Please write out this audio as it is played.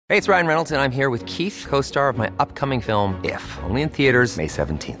Hey, it's Ryan Reynolds, and I'm here with Keith, co-star of my upcoming film, If, only in theaters May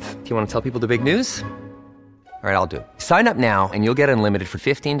 17th. Do you want to tell people the big news? All right, I'll do it. Sign up now and you'll get unlimited for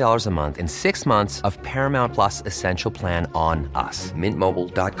 $15 a month and 6 months of Paramount Plus Essential Plan on us.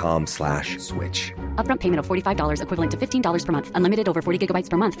 MintMobile.com/switch. Upfront payment of $45 equivalent to $15 per month. Unlimited over 40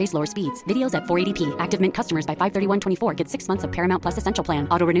 gigabytes per month. Face lower speeds. Videos at 480p. Active Mint customers by 531.24 get 6 months of Paramount Plus Essential Plan.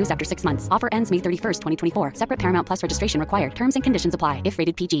 Auto renews after 6 months. Offer ends May 31st, 2024. Separate Paramount Plus registration required. Terms and conditions apply if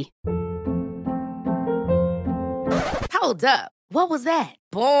rated PG. Hold up. What was that?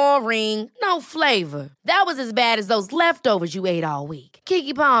 Boring. No flavor. That was as bad as those leftovers you ate all week.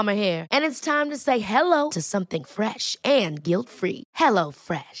 Keke Palmer here, and it's time to say hello to something fresh and guilt-free. Hello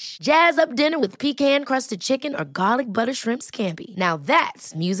Fresh. Jazz up dinner with pecan-crusted chicken or garlic butter shrimp scampi. Now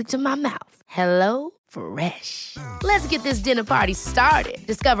that's music to my mouth. Hello Fresh. Let's get this dinner party started.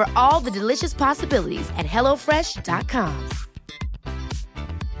 Discover all the delicious possibilities at hellofresh.com.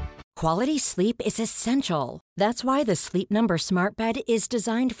 Quality sleep is essential. That's why the Sleep Number Smart Bed is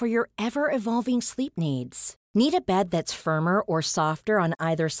designed for your ever-evolving sleep needs. Need a bed that's firmer or softer on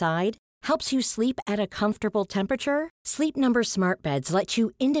either side? Helps you sleep at a comfortable temperature? Sleep Number Smart Beds let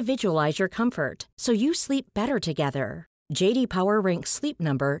you individualize your comfort, so you sleep better together. J.D. Power ranks Sleep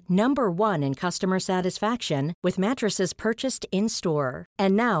Number number 1 in customer satisfaction with mattresses purchased in-store.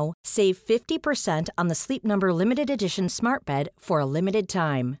 And now, save 50% on the Sleep Number Limited Edition Smart Bed for a limited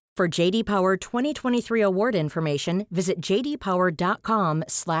time. For J.D. Power 2023 award information, visit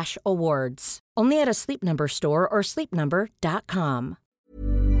jdpower.com/awards. Only at a Sleep Number store or sleepnumber.com.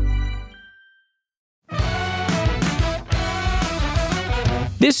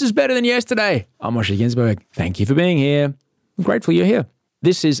 This is Better Than Yesterday. I'm Moshe Ginsberg. Thank you for being here. I'm grateful you're here.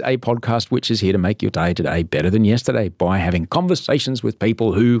 This is a podcast which is here to make your day today better than yesterday by having conversations with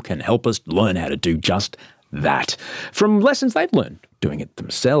people who can help us learn how to do just that from lessons they've learned doing it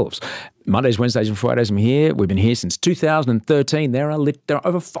themselves. Mondays, Wednesdays and Fridays I'm here. We've been here since 2013. There are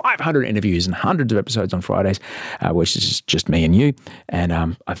over 500 interviews and hundreds of episodes on Fridays, which is just me and you. And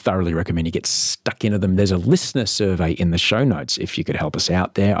I thoroughly recommend you get stuck into them. There's a listener survey in the show notes. If you could help us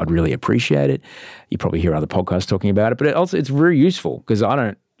out there, I'd really appreciate it. You probably hear other podcasts talking about it, but it's very useful because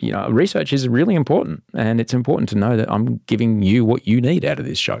research is really important, and it's important to know that I'm giving you what you need out of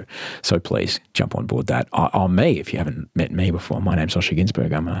this show. So please jump on board that. I'm me, if you haven't met me before. My name's Moshe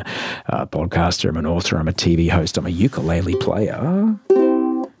Ginsberg. I'm a podcaster, I'm an author, I'm a TV host, I'm a ukulele player.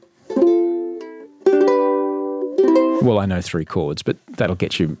 Well, I know 3 chords, but that'll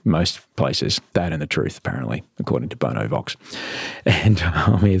get you most places. That and the truth, apparently, according to Bono Vox. And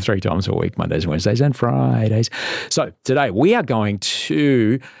I'm here 3 times a week, Mondays, Wednesdays, and Fridays. So today we are going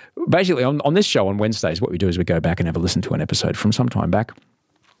to, basically on this show on Wednesdays, what we do is we go back and have a listen to an episode from some time back.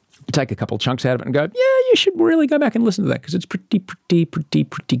 Take a couple of chunks out of it and go, yeah, you should really go back and listen to that because it's pretty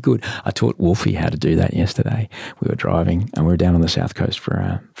good. I taught Wolfie how to do that yesterday. We were driving and we were down on the South Coast for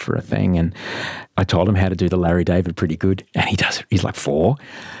a thing, and I told him how to do the Larry David pretty good, and he does it. He's like 4.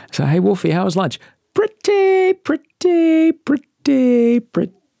 So, hey, Wolfie, how was lunch? Pretty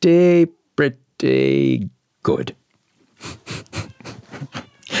good.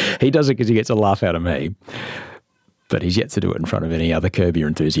 He does it because he gets a laugh out of me. But he's yet to do it in front of any other Curb Your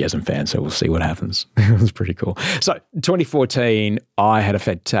Enthusiasm fan, so we'll see what happens. It was pretty cool. So 2014, I had a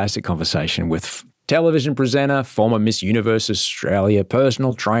fantastic conversation with television presenter, former Miss Universe Australia,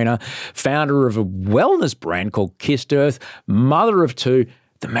 personal trainer, founder of a wellness brand called Kissed Earth, mother of 2,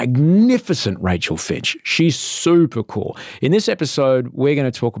 the magnificent Rachael Finch. She's super cool. In this episode, we're going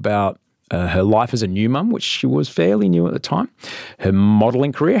to talk about her life as a new mum, which she was fairly new at the time, her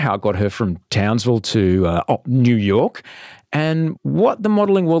modelling career, how it got her from Townsville to New York, and what the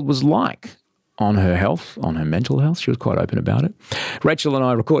modelling world was like on her health, on her mental health. She was quite open about it. Rachael and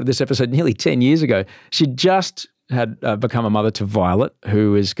I recorded this episode nearly 10 years ago. She just had become a mother to Violet,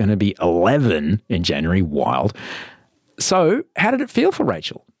 who is going to be 11 in January. Wild. So how did it feel for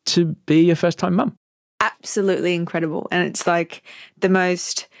Rachael to be a first-time mum? Absolutely incredible. And it's like the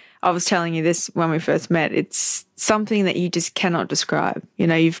most... I was telling you this when we first met. It's something that you just cannot describe. You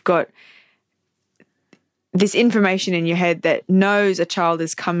know, you've got this information in your head that knows a child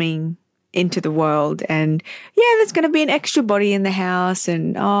is coming into the world, and there's going to be an extra body in the house,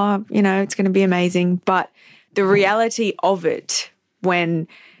 and it's going to be amazing. But the reality of it, when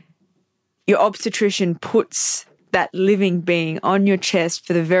your obstetrician puts that living being on your chest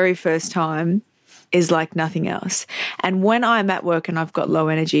for the very first time, is like nothing else. And when I'm at work and I've got low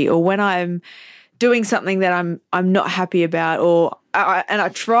energy, or when I'm doing something that I'm not happy about, or I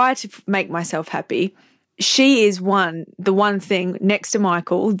try to make myself happy, she is the one thing next to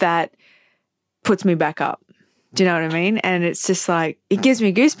Michael that puts me back up. Do you know what I mean? And it's just like, it gives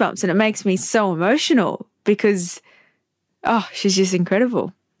me goosebumps and it makes me so emotional because, she's just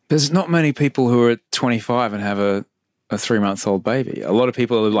incredible. There's not many people who are at 25 and have a 3-month-old baby. A lot of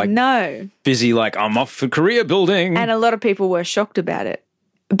people are like busy, like, I'm off for career building. And a lot of people were shocked about it.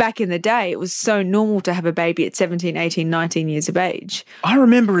 Back in the day, it was so normal to have a baby at 17, 18, 19 years of age. I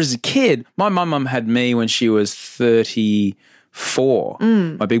remember as a kid, my mum had me when she was 34,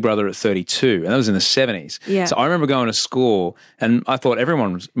 my big brother at 32, and that was in the 70s. Yeah. So I remember going to school and I thought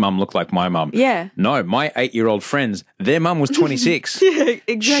everyone's mum looked like my mum. Yeah. No, my 8-year-old friends, their mum was 26. Yeah,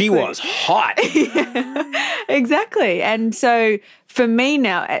 exactly. She was hot. Exactly. And so for me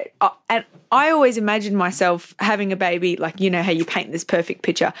now, and I always imagined myself having a baby, like, you know how you paint this perfect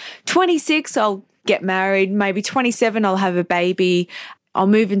picture. 26, I'll get married. Maybe 27, I'll have a baby. I'll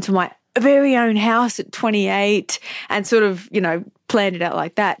move into my very own house at 28 and sort of, you know, planned it out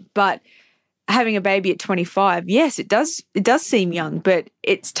like that. But having a baby at 25, yes, it does seem young, but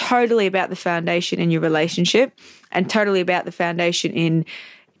it's totally about the foundation in your relationship and totally about the foundation in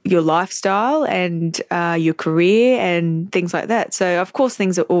your lifestyle and your career and things like that. So, of course,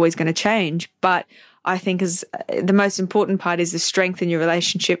 things are always going to change, but I think the most important part is the strength in your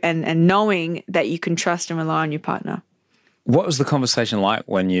relationship and knowing that you can trust and rely on your partner. What was the conversation like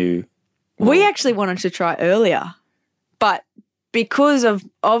when you... We actually wanted to try earlier, but because of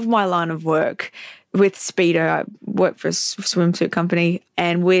my line of work with Speedo, I work for a swimsuit company,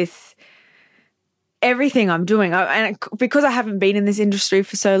 and with everything I'm doing, and because I haven't been in this industry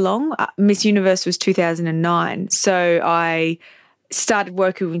for so long, Miss Universe was 2009, so I started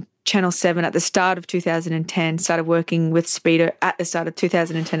working with Channel 7 at the start of 2010, started working with Speedo at the start of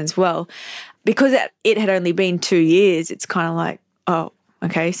 2010 as well. Because it had only been 2 years, it's kind of like, oh,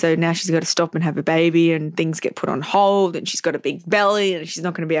 okay, so now she's got to stop and have a baby and things get put on hold and she's got a big belly and she's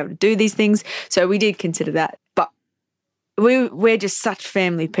not going to be able to do these things. So we did consider that. But we're just such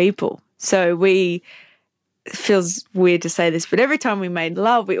family people. So it feels weird to say this, but every time we made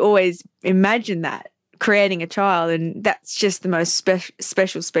love, we always imagined that, creating a child, and that's just the most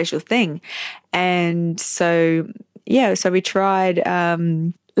special thing. And so, so we tried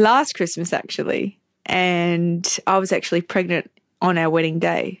last Christmas actually, and I was actually pregnant on our wedding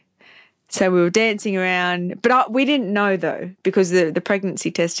day. So we were dancing around, but we didn't know though, because the pregnancy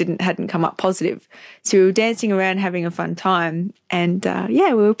test hadn't come up positive. So we were dancing around having a fun time, and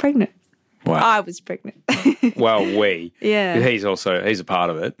we were pregnant. Wow. I was pregnant. Well, yeah. He's a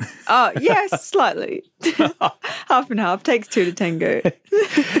part of it. Oh, yes, slightly. Half and half. Takes two to tango.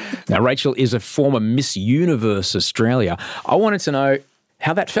 Now, Rachael is a former Miss Universe Australia. I wanted to know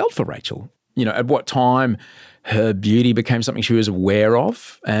how that felt for Rachael. You know, at what time her beauty became something she was aware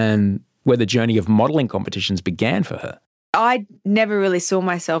of and where the journey of modelling competitions began for her. I never really saw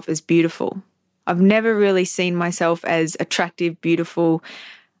myself as beautiful. I've never really seen myself as attractive, beautiful.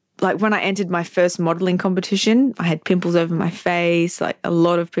 Like when I entered my first modelling competition, I had pimples over my face, like a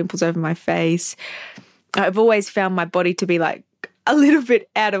lot of pimples over my face. I've always found my body to be like a little bit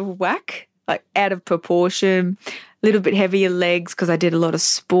out of whack, like out of proportion, a little bit heavier legs because I did a lot of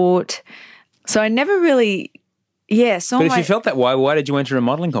sport. So I never really, saw But if you felt that way, why did you enter a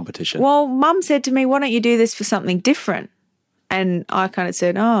modelling competition? Well, Mum said to me, why don't you do this for something different? And I kind of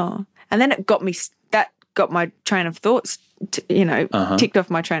said, oh. And then it got my train of thoughts, ticked off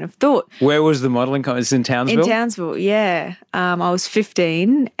my train of thought. Where was the modelling competition? In Townsville? In Townsville, yeah. I was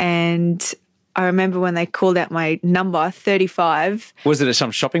 15 and I remember when they called out my number, 35. Was it at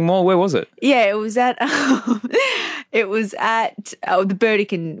some shopping mall? Where was it? Yeah, it was at the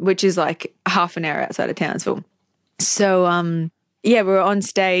Burdekin, which is like half an hour outside of Townsville. So, we were on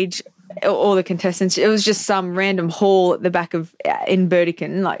stage, all the contestants. It was just some random hall at the back in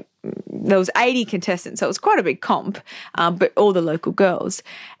Burdekin, like there was 80 contestants, so it was quite a big comp, but all the local girls.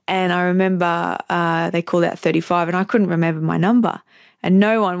 And I remember they called out 35 and I couldn't remember my number and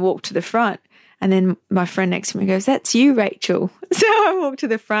no one walked to the front. And then my friend next to me goes, "That's you, Rachael." So I walked to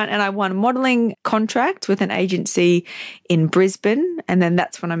the front and I won a modelling contract with an agency in Brisbane. And then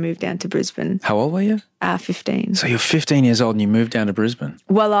that's when I moved down to Brisbane. How old were you? 15. So you're 15 years old and you moved down to Brisbane?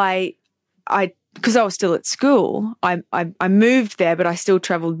 Well, because I was still at school, I moved there, but I still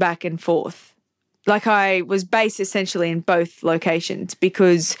travelled back and forth. Like I was based essentially in both locations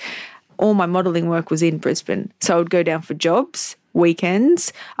because all my modelling work was in Brisbane. So I would go down for jobs,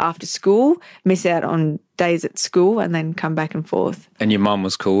 weekends, after school, miss out on days at school and then come back and forth. And your mum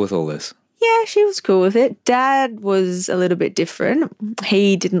was cool with all this? Yeah, she was cool with it. Dad was a little bit different.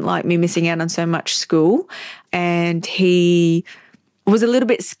 He didn't like me missing out on so much school and he was a little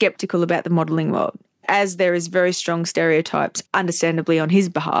bit sceptical about the modelling world. as there is very strong stereotypes, understandably on his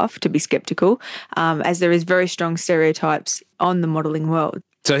behalf, to be skeptical, as there is very strong stereotypes on the modelling world.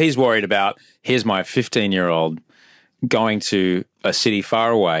 So he's worried about, here's my 15-year-old going to a city far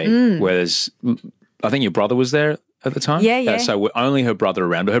away where there's, I think your brother was there at the time? Yeah. So only her brother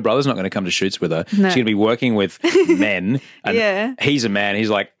around, but her brother's not going to come to shoots with her. No. She's going to be working with men. And he's a man. He's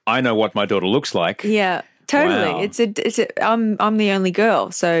like, I know what my daughter looks like. Yeah, totally. Wow. I'm the only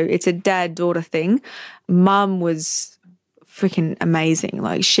girl, so it's a dad-daughter thing. Mum was freaking amazing.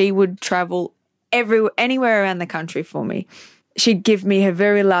 Like, she would travel anywhere around the country for me. She'd give me her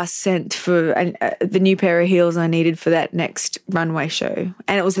very last cent for the new pair of heels I needed for that next runway show.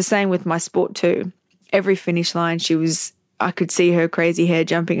 And it was the same with my sport too. Every finish line, I could see her crazy hair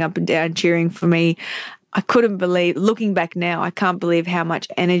jumping up and down, cheering for me. I couldn't believe, looking back now, I can't believe how much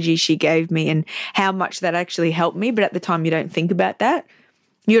energy she gave me and how much that actually helped me. But at the time, you don't think about that.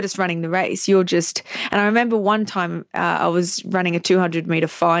 You're just running the race. And I remember one time I was running a 200-metre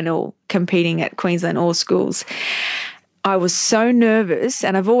final competing at Queensland All Schools. I was so nervous,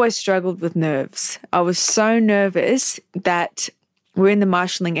 and I've always struggled with nerves. I was so nervous that we're in the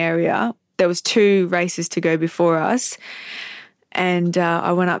marshalling area. There was 2 races to go before us. And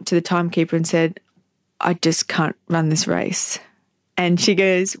I went up to the timekeeper and said, I just can't run this race. And she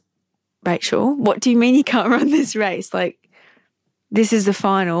goes, Rachel, what do you mean you can't run this race? Like, this is the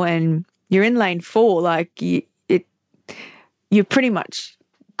final and you're in lane 4. Like, you pretty much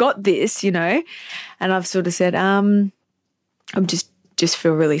got this, you know. And I've sort of said, I'm just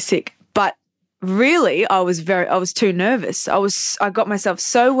feel really sick. But really, I was too nervous. I got myself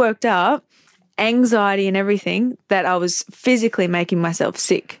so worked up, anxiety and everything, that I was physically making myself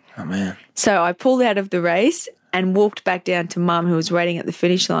sick. Oh, man. So I pulled out of the race and walked back down to Mum, who was waiting at the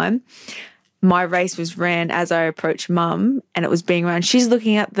finish line. My race was ran as I approached Mum, and it was being run. She's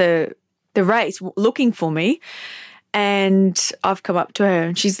looking at the race, looking for me, and I've come up to her,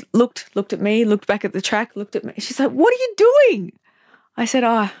 and she's looked at me, looked back at the track, looked at me. She's like, "What are you doing?" I said,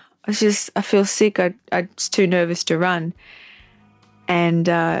 I feel sick. I was too nervous to run." And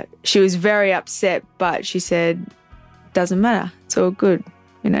she was very upset, but she said, "Doesn't matter. It's all good.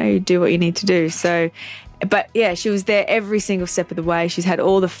 You know, you do what you need to do." So, but yeah, she was there every single step of the way. She's had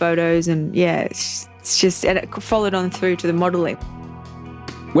all the photos, and yeah, it's just, and it followed on through to the modelling.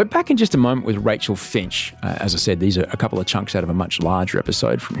 We're back in just a moment with Rachael Finch. As I said, these are a couple of chunks out of a much larger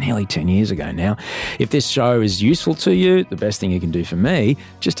episode from nearly 10 years ago now. If this show is useful to you, the best thing you can do for me,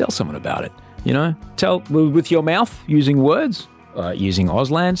 just tell someone about it. You know, tell with your mouth, using words, using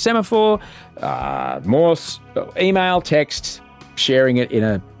Auslan, semaphore, Morse, email, text, sharing it in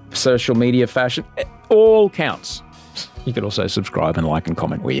a social media fashion. It all counts. You could also subscribe and like and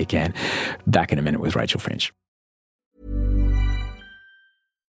comment where you can. Back in a minute with Rachael Finch.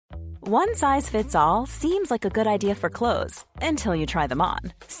 One size fits all seems like a good idea for clothes until you try them on.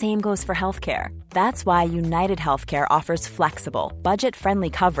 Same goes for healthcare. That's why United Healthcare offers flexible, budget-friendly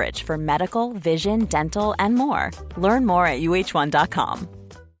coverage for medical, vision, dental, and more. Learn more at uh1.com.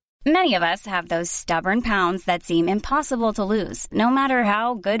 Many of us have those stubborn pounds that seem impossible to lose, no matter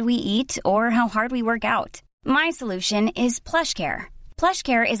how good we eat or how hard we work out. My solution is PlushCare.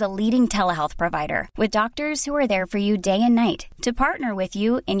 PlushCare is a leading telehealth provider with doctors who are there for you day and night to partner with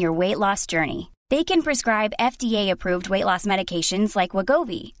you in your weight loss journey. They can prescribe FDA-approved weight loss medications like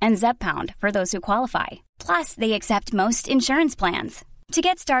Wegovy and Zepbound for those who qualify. Plus, they accept most insurance plans. To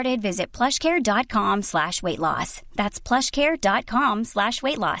get started, visit plushcare.com/weightloss. That's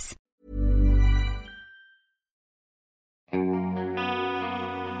plushcare.com/weightloss.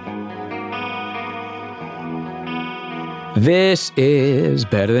 This is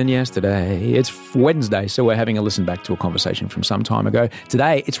Better Than Yesterday. It's Wednesday, so we're having a listen back to a conversation from some time ago.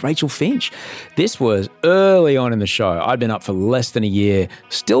 Today, it's Rachael Finch. This was early on in the show. I'd been up for less than a year,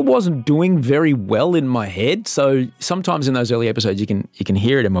 still wasn't doing very well in my head, so sometimes in those early episodes you can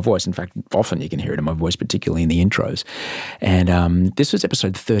hear it in my voice. In fact, often you can hear it in my voice, particularly in the intros. And this was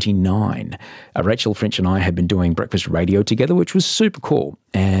episode 39. Rachael Finch and I had been doing breakfast radio together, which was super cool.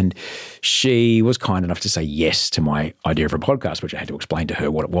 And she was kind enough to say yes to my idea of a podcast, which I had to explain to her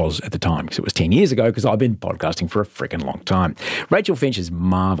what it was at the time, because it was 10 years ago, because I've been podcasting for a freaking long time. Rachael Finch is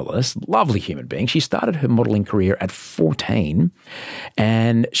marvellous, lovely human being. She started her modelling career at 14,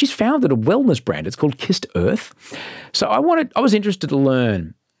 and she's founded a wellness brand. It's called Kissed Earth. So I was interested to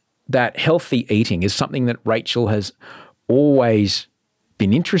learn that healthy eating is something that Rachael has always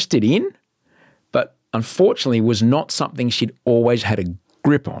been interested in, but unfortunately was not something she'd always had a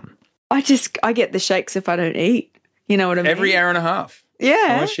grip on. I get the shakes if I don't eat. You know what I mean? Every hour and a half. Yeah.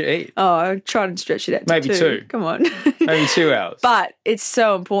 How much you eat? Oh, I try and stretch it out to Maybe two. Come on. Maybe 2 hours. But it's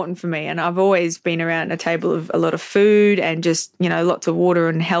so important for me. And I've always been around a table of a lot of food and just, lots of water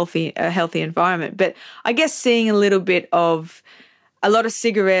and a healthy environment. But I guess seeing a little bit of a lot of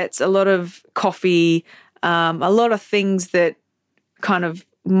cigarettes, a lot of coffee, a lot of things that kind of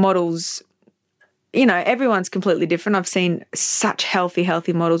models, everyone's completely different. I've seen such healthy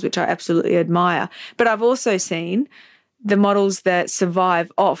models, which I absolutely admire. But I've also seen the models that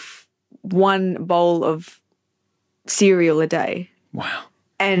survive off one bowl of cereal a day. Wow.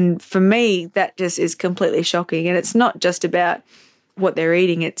 And for me, that just is completely shocking. And it's not just about what they're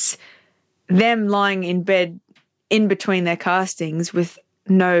eating. It's them lying in bed in between their castings with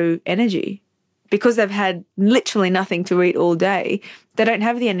no energy. Because they've had literally nothing to eat all day, they don't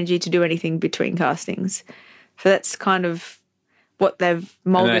have the energy to do anything between castings. So that's kind of what they've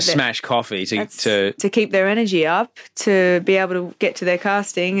molded. And they smash coffee to keep their energy up, to be able to get to their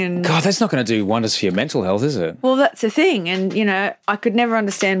casting. And God, that's not going to do wonders for your mental health, is it? Well, that's the thing. And, I could never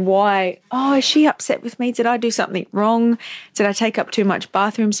understand why, is she upset with me? Did I do something wrong? Did I take up too much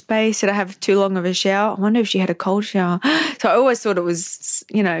bathroom space? Did I have too long of a shower? I wonder if she had a cold shower. So I always thought it was,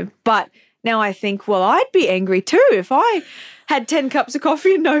 but now I think, well, I'd be angry too if I had 10 cups of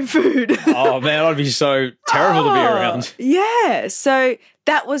coffee and no food. Oh, man, I'd be so terrible to be around. Yeah. So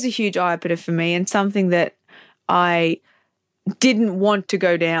that was a huge eye-opener for me and something that I didn't want to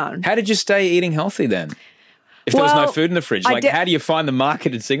go down. How did you stay eating healthy then? If there was no food in the fridge, how do you find the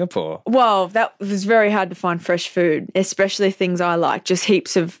market in Singapore? Well, that was very hard to find fresh food, especially things I like, just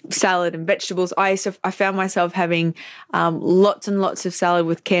heaps of salad and vegetables. I found myself having lots and lots of salad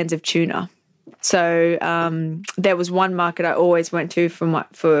with cans of tuna. So there was one market I always went to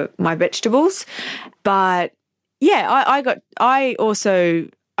for my vegetables. But yeah, I also,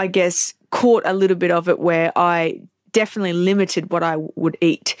 I guess, caught a little bit of it where I definitely limited what I would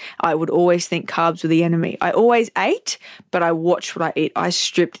eat. I would always think carbs were the enemy. I always ate, but I watched what I eat. I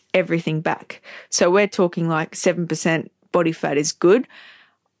stripped everything back. So we're talking like 7% body fat is good.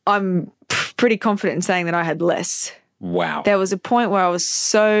 I'm pretty confident in saying that I had less. Wow. There was a point where I was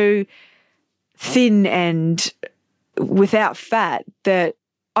so thin and without fat that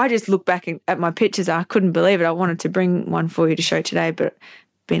I just look back at my pictures. I couldn't believe it. I wanted to bring one for you to show today, but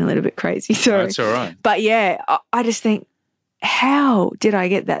been a little bit crazy. Sorry. That's all right. But yeah, I just think, how did I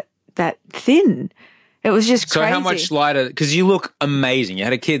get that thin? It was just crazy. So how much lighter, because you look amazing. You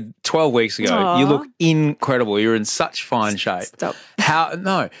had a kid 12 weeks ago. Aww. You look incredible. You're in such fine shape. Stop.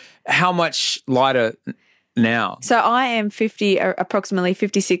 How much lighter now? So I am approximately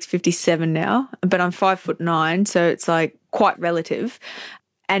 56, 57 now, but I'm 5'9", so it's like quite relative.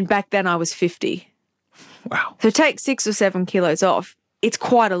 And back then I was 50. Wow. So take 6 or 7 kilos off. It's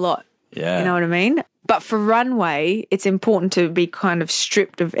quite a lot. Yeah. You know what I mean? But for runway, it's important to be kind of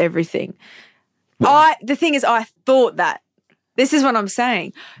stripped of everything. The thing is, I thought that. This is what I'm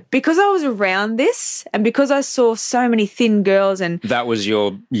saying. Because I was around this and because I saw so many thin girls and... That was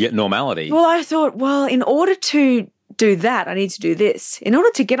your normality. Well, I thought, in order to do that, I need to do this. In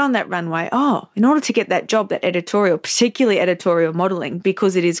order to get on that runway, in order to get that job, that editorial, particularly editorial modelling,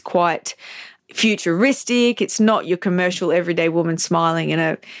 because it is quite futuristic. It's not your commercial everyday woman smiling in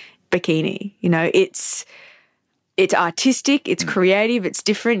a bikini. It's artistic, it's creative, it's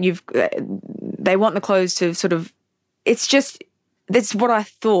different. They want the clothes to sort of, that's what I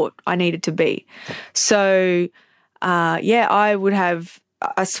thought I needed to be. So, I would have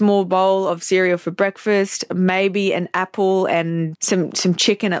a small bowl of cereal for breakfast, maybe an apple and some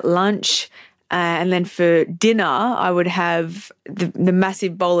chicken at lunch. And then for dinner, I would have the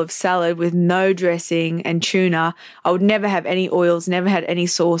massive bowl of salad with no dressing and tuna. I would never have any oils, never had any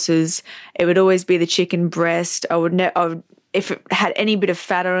sauces. It would always be the chicken breast. If it had any bit of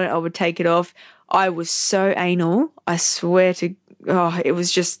fat on it, I would take it off. I was so anal. I swear to God, it was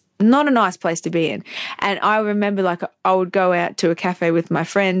just not a nice place to be in. And I remember I would go out to a cafe with my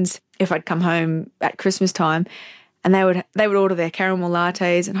friends if I'd come home at Christmas time. And they would order their caramel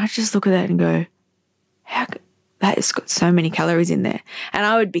lattes, and I'd just look at that and go, that has got so many calories in there. And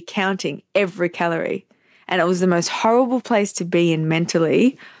I would be counting every calorie. And it was the most horrible place to be in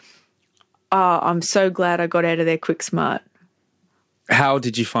mentally. I'm so glad I got out of there quick smart. How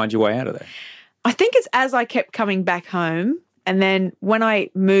did you find your way out of there? I think it's as I kept coming back home. And then when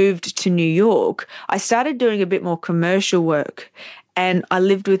I moved to New York, I started doing a bit more commercial work. And I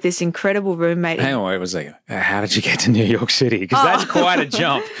lived with this incredible roommate. Hang on, wait a second. How did you get to New York City? Because that's quite a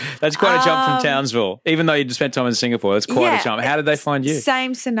jump. That's quite a jump from Townsville. Even though you'd spent time in Singapore, that's quite a jump. How did they find you?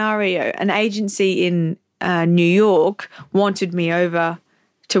 Same scenario. An agency in New York wanted me over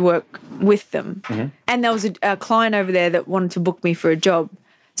to work with them. And there was a client over there that wanted to book me for a job.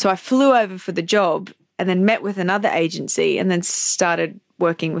 So I flew over for the job and then met with another agency and then started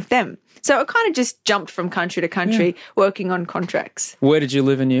working with them. So I kind of just jumped from country to country working on contracts. Where did you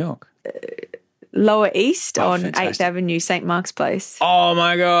live in New York? Lower East on fantastic. 8th Avenue, St. Mark's Place. Oh,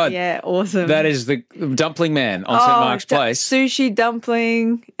 my God. Yeah, awesome. That is the Dumpling Man on St. Mark's Place. Sushi,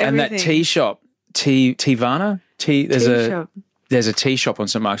 dumpling, everything. And that tea shop, Tivana? There's a tea shop on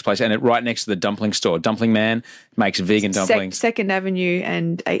St. Mark's Place and right next to the dumpling store. Dumpling Man makes vegan dumplings. 2nd Avenue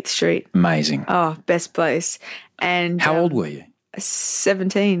and 8th Street. Amazing. Oh, best place. And How old were you?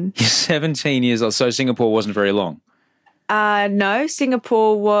 17. You're 17 years old, so Singapore wasn't very long. No,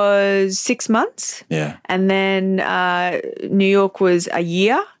 Singapore was 6 months. Yeah. And then New York was a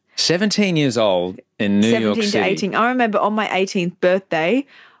year. 17 years old in New York City. 17 to 18. I remember on my 18th birthday,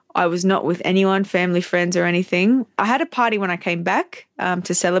 I was not with anyone, family, friends or anything. I had a party when I came back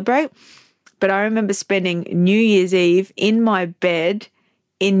to celebrate, but I remember spending New Year's Eve in my bed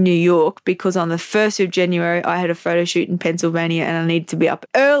in New York because on the 1st of January, I had a photo shoot in Pennsylvania and I needed to be up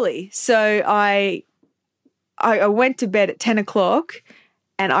early. So I went to bed at 10 o'clock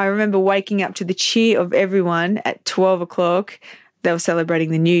and I remember waking up to the cheer of everyone at 12 o'clock. They were celebrating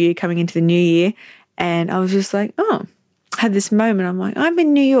the new year, coming into the new year. And I was just like, oh, I had this moment. I'm like, I'm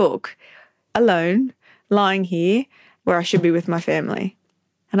in New York alone, lying here where I should be with my family.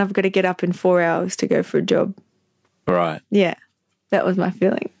 And I've got to get up in 4 hours to go for a job. Right. Yeah, that was my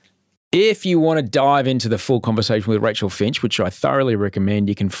feeling. If you want to dive into the full conversation with Rachael Finch, which I thoroughly recommend,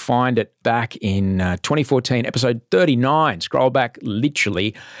 you can find it back in 2014, episode 39. Scroll back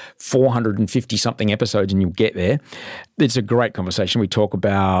literally 450-something episodes and you'll get there. It's a great conversation. We talk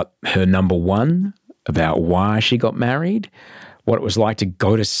about her number one, about why she got married, what it was like to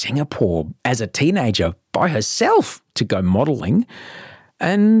go to Singapore as a teenager by herself to go modelling,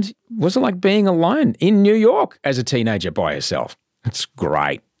 and was it like being alone in New York as a teenager by herself. It's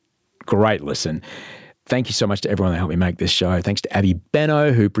great. Great listen. Thank you so much to everyone that helped me make this show. Thanks to Abby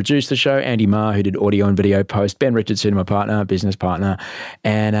Benno, who produced the show, Andy Marr, who did audio and video post, Ben Richardson, my partner, business partner,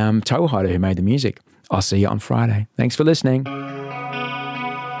 and Tauhaida, who made the music. I'll see you on Friday. Thanks for listening.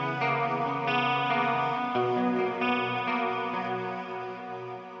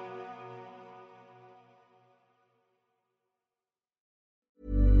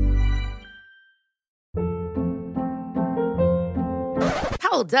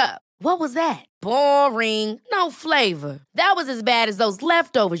 Hold up. What was that? Boring. No flavor. That was as bad as those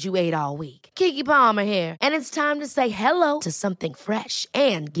leftovers you ate all week. Keke Palmer here, and it's time to say hello to something fresh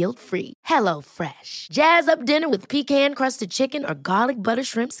and guilt-free. Hello Fresh. Jazz up dinner with pecan-crusted chicken or garlic butter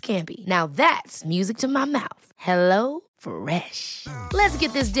shrimp scampi. Now that's music to my mouth. Hello Fresh. Let's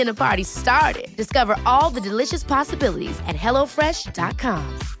get this dinner party started. Discover all the delicious possibilities at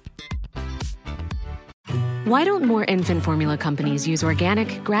hellofresh.com. Why don't more infant formula companies use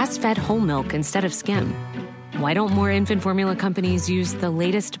organic, grass-fed whole milk instead of skim? Why don't more infant formula companies use the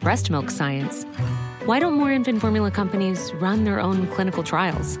latest breast milk science? Why don't more infant formula companies run their own clinical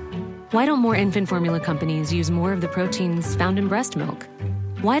trials? Why don't more infant formula companies use more of the proteins found in breast milk?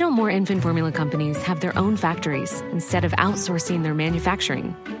 Why don't more infant formula companies have their own factories instead of outsourcing their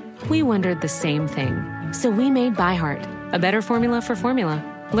manufacturing? We wondered the same thing. So we made ByHeart, a better formula for formula.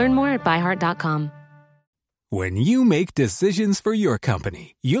 Learn more at byheart.com. When you make decisions for your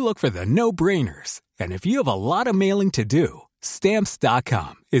company, you look for the no-brainers. And if you have a lot of mailing to do,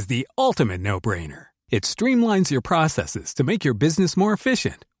 Stamps.com is the ultimate no-brainer. It streamlines your processes to make your business more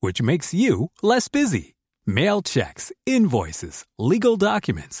efficient, which makes you less busy. Mail checks, invoices, legal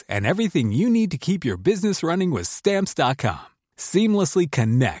documents, and everything you need to keep your business running with Stamps.com. Seamlessly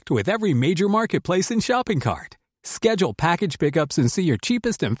connect with every major marketplace and shopping cart. Schedule package pickups and see your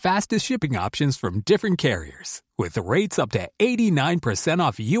cheapest and fastest shipping options from different carriers. With rates up to 89%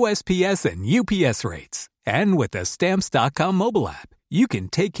 off USPS and UPS rates. And with the Stamps.com mobile app, you can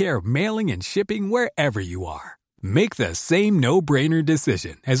take care of mailing and shipping wherever you are. Make the same no-brainer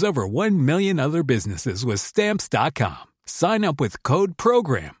decision as over 1 million other businesses with Stamps.com. Sign up with code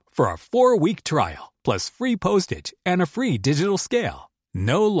PROGRAM for a 4-week trial, plus free postage and a free digital scale.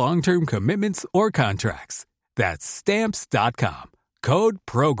 No long-term commitments or contracts. That's Stamps.com. Code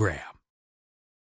PROGRAM.